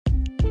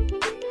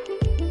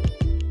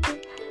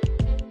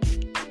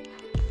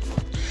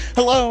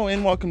Hello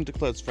and welcome to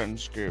Close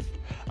Friends Group.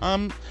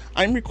 I'm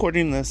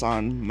recording this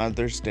on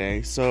Mother's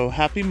Day, so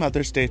happy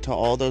Mother's Day to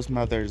all those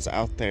mothers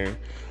out there.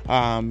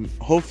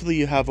 Hopefully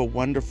you have a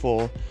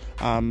wonderful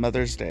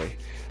Mother's Day.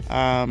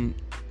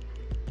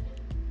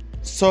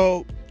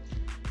 So,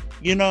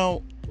 you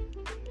know,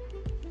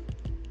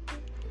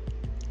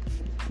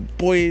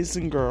 boys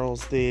and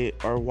girls, they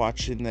are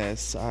watching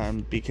this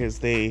because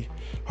they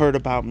heard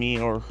about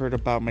me or heard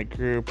about my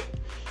group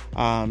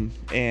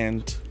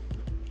and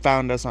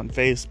found us on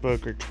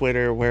Facebook or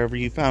Twitter, wherever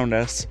you found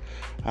us.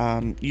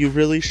 You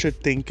really should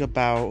think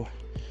about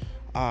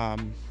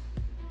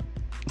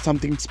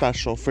something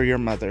special for your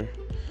mother,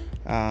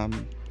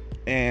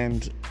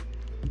 and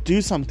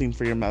do something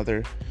for your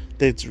mother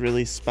that's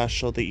really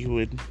special that you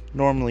would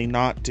normally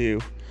not do,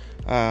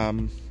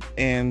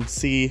 and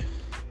see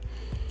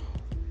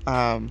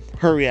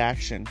her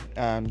reaction.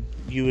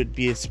 You would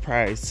be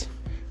surprised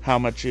how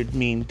much it'd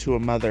mean to a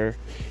mother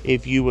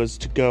if you was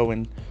to go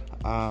and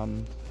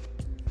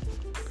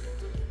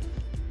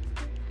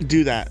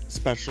do that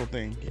special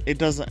thing. It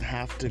doesn't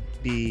have to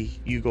be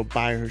you go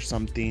buy her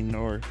something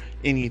or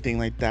anything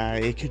like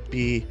that. It could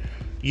be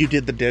you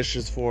did the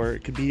dishes for her.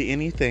 It could be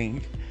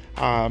anything.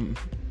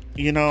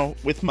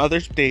 With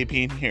Mother's Day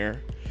being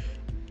here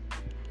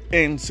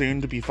and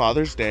soon to be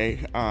Father's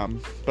Day,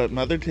 but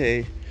Mother's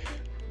Day,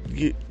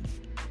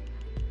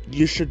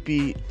 you should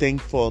be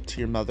thankful to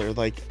your mother.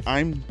 Like,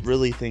 I'm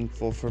really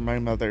thankful for my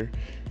mother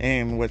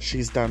and what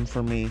she's done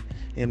for me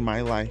in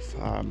my life.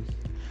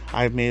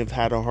 I may have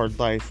had a hard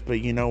life,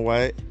 but you know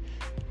what?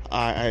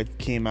 I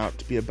came out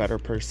to be a better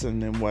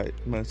person than what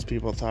most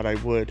people thought I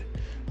would.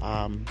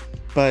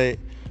 But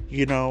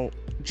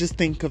just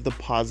think of the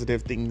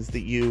positive things that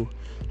you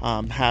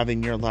have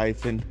in your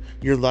life, and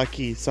you're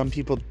lucky. Some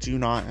people do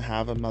not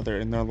have a mother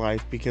in their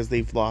life because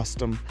they've lost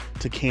them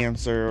to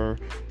cancer or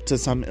to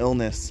some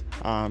illness.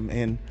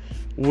 And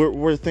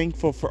we're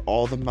thankful for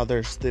all the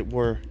mothers that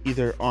were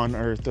either on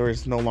earth or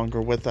is no longer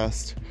with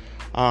us.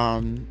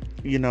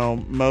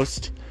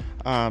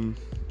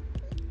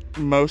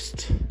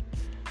 Most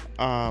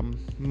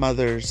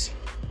mothers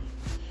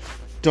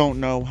don't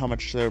know how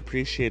much they're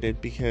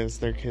appreciated because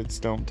their kids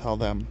don't tell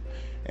them,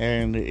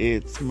 and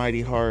it's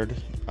mighty hard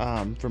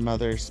for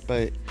mothers.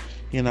 But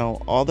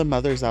all the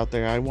mothers out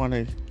there,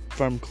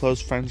 from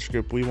Close Friends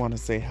Group, we want to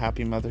say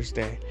happy Mother's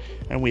Day,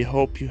 and we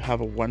hope you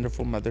have a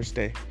wonderful Mother's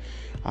Day.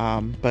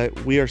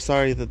 But we are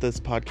sorry that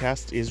this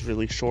podcast is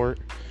really short.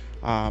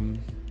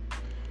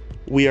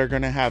 We are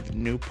going to have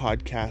new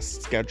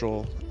podcast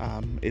schedule.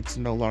 It's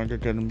no longer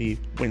going to be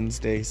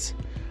Wednesdays.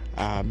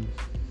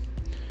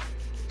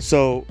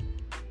 So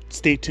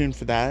stay tuned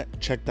for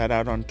that. Check that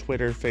out on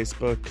Twitter,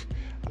 Facebook,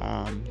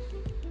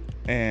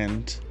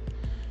 and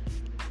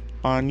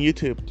on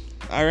YouTube.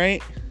 All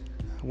right.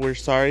 We're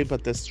sorry,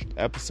 but this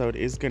episode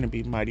is going to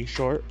be mighty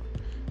short.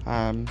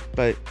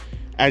 But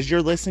as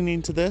you're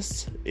listening to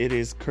this, it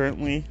is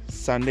currently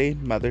Sunday,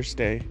 Mother's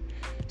Day.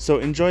 So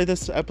enjoy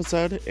this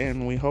episode,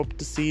 and we hope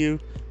to see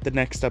you the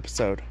next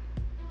episode.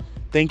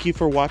 Thank you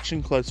for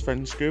watching Close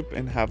Friends Group,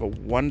 and have a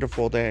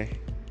wonderful day.